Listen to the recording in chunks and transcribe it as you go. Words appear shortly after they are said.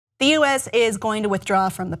The US is going to withdraw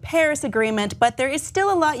from the Paris Agreement, but there is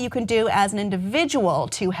still a lot you can do as an individual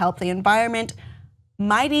to help the environment.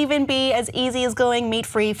 Might even be as easy as going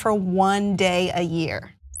meat-free for 1 day a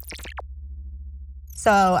year.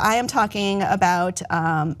 So I am talking about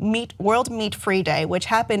World Meat Free Day, which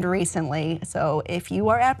happened recently. So if you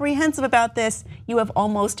are apprehensive about this, you have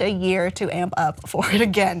almost a year to amp up for it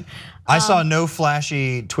again. I saw no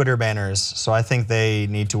flashy Twitter banners, so I think they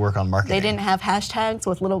need to work on marketing. They didn't have hashtags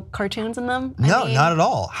with little cartoons in them? No, not at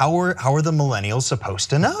all. How are the millennials supposed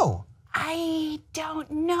to know? I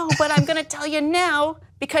don't know, but I'm gonna tell you now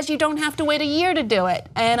because you don't have to wait a year to do it.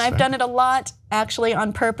 And I've done it a lot, actually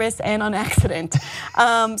on purpose and on accident.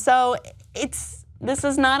 So this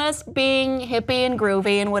is not us being hippie and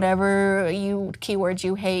groovy and whatever keywords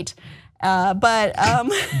you hate.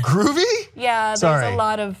 Groovy? Yeah, Sorry, there's a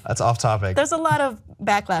lot of that's off topic. There's a lot of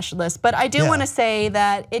backlash to this, but I do want to say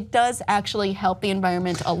that it does actually help the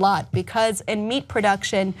environment a lot because in meat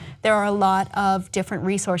production there are a lot of different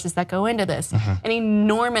resources that go into this. An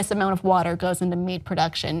enormous amount of water goes into meat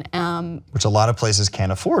production, which a lot of places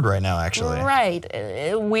can't afford right now, actually. Right,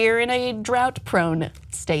 we're in a drought-prone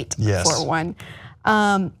state for one.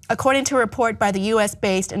 According to a report by the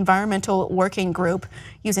US-based Environmental Working Group,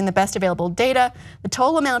 using the best available data, the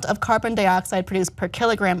total amount of carbon dioxide produced per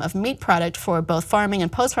kilogram of meat product for both farming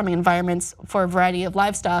and post-farming environments for a variety of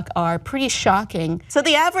livestock are pretty shocking. So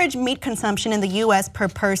the average meat consumption in the US per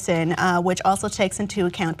person, which also takes into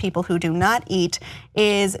account people who do not eat,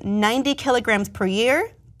 is 90 kilograms per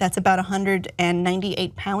year. That's about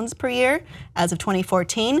 198 pounds per year as of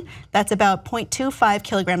 2014. That's about 0.25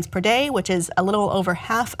 kilograms per day, which is a little over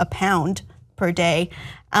half a pound per day,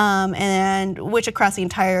 and which across the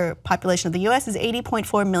entire population of the US is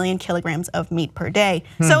 80.4 million kilograms of meat per day.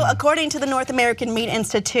 So according to the North American Meat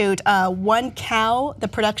Institute, one cow, the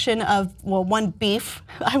production of, well, one beef,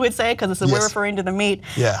 I would say, because we're referring to the meat,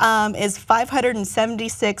 is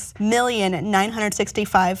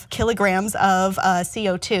 576,965 kilograms of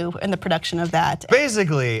CO2 in the production of that.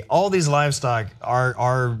 Basically, all these livestock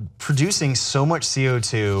are producing so much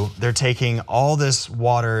CO2, they're taking all this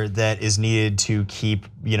water that is needed to keep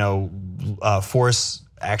forests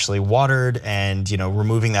actually watered and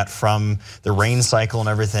removing that from the rain cycle and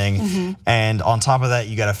everything. And on top of that,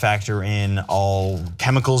 you got to factor in all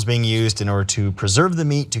chemicals being used in order to preserve the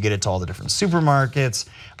meat, to get it to all the different supermarkets,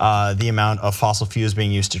 the amount of fossil fuels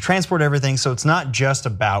being used to transport everything. So it's not just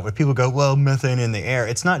about, when people go, well, methane in the air,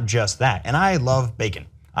 it's not just that. And I love bacon.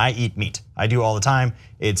 I eat meat. I do all the time.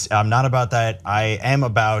 I'm not about that. I am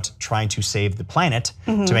about trying to save the planet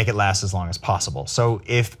to make it last as long as possible. So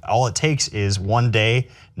if all it takes is 1 day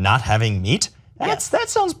not having meat, that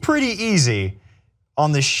sounds pretty easy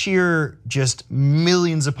on the sheer just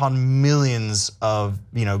millions upon millions of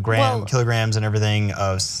kilograms and everything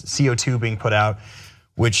of CO2 being put out,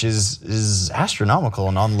 which is astronomical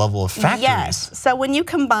and on the level of factories. Yes. So when you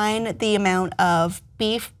combine the amount of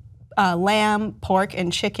beef, lamb, pork,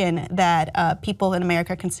 and chicken that people in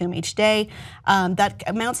America consume each day, that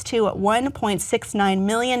amounts to 1.69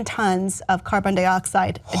 million tons of carbon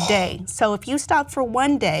dioxide a day. So if you stop for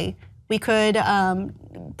 1 day, we could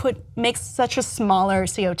make such a smaller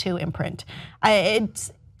CO2 imprint.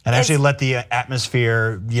 And actually let the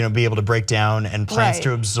atmosphere, be able to break down and plants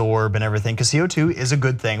to absorb and everything. Because CO2 is a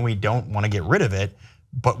good thing. We don't want to get rid of it,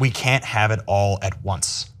 but we can't have it all at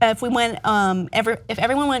once. If we went, if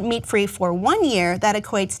everyone went meat-free for 1 year, that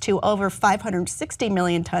equates to over 560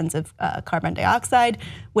 million tons of carbon dioxide,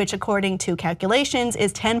 which, according to calculations,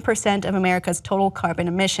 is 10% of America's total carbon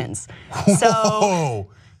emissions. So,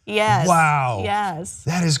 yes. Wow. Yes.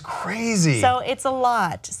 That is crazy. So it's a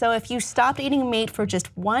lot. So if you stopped eating meat for just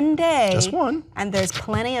 1 day, and there's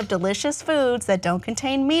plenty of delicious foods that don't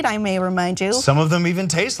contain meat, I may remind you. Some of them even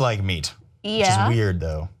taste like meat. Yeah. Which is weird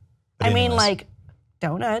though. But I mean, like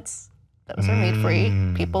donuts, those are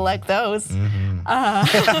meat-free. People like those.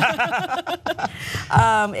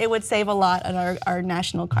 It would save a lot on our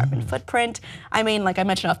national carbon footprint. I mean, like I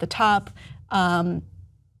mentioned off the top, the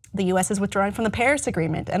US is withdrawing from the Paris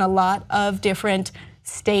Agreement, and a lot of different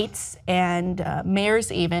states and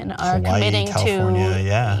mayors even are committing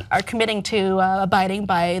to abiding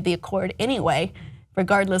by the accord anyway,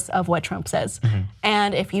 regardless of what Trump says.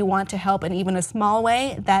 And if you want to help in even a small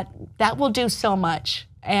way, that will do so much.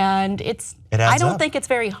 And I don't think it's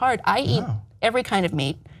very hard. I eat every kind of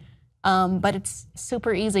meat, but it's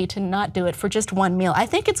super easy to not do it for just 1 meal. I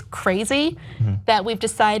think it's crazy that we've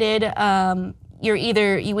decided you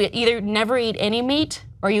either never eat any meat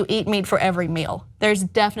or you eat meat for every meal. There's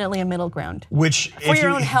definitely a middle ground. Which for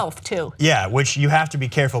your own health too. Yeah, which you have to be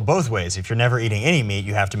careful both ways. If you're never eating any meat,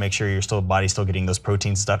 you have to make sure your body's still getting those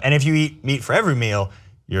protein stuff. And if you eat meat for every meal,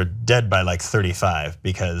 you're dead by like 35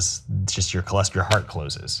 because it's just your heart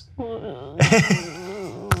closes.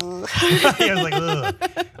 I was like, ugh.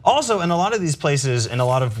 Also, in a lot of these places, in a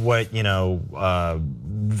lot of what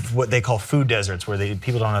what they call food deserts, where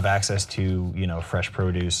people don't have access to fresh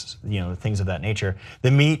produce, things of that nature,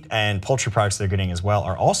 the meat and poultry products they're getting as well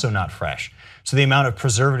are also not fresh. So the amount of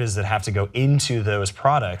preservatives that have to go into those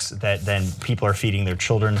products that then people are feeding their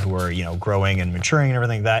children who are growing and maturing and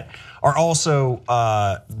everything like that are also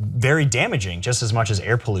very damaging, just as much as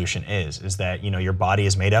air pollution is that your body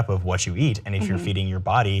is made up of what you eat, and if you're feeding your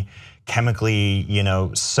body chemically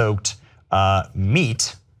soaked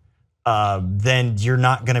meat, then you're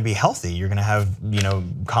not going to be healthy. You're going to have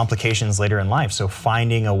complications later in life. So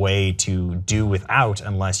finding a way to do without,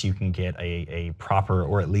 unless you can get a proper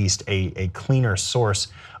or at least a cleaner source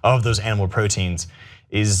of those animal proteins,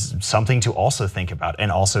 is something to also think about,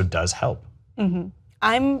 and also does help.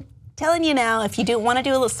 I'm telling you now, if you do want to do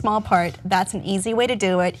a little small part, that's an easy way to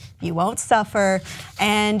do it. You won't suffer,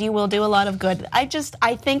 and you will do a lot of good. I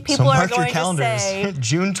think people are going to say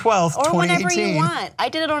June 12th, or 2018. whenever you want. I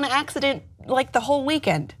did it on accident, like the whole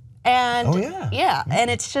weekend. And and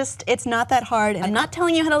it's not that hard. I'm not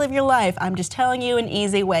telling you how to live your life. I'm just telling you an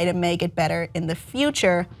easy way to make it better in the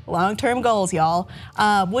future. Long-term goals, y'all.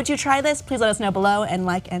 Would you try this? Please let us know below, and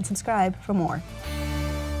like and subscribe for more.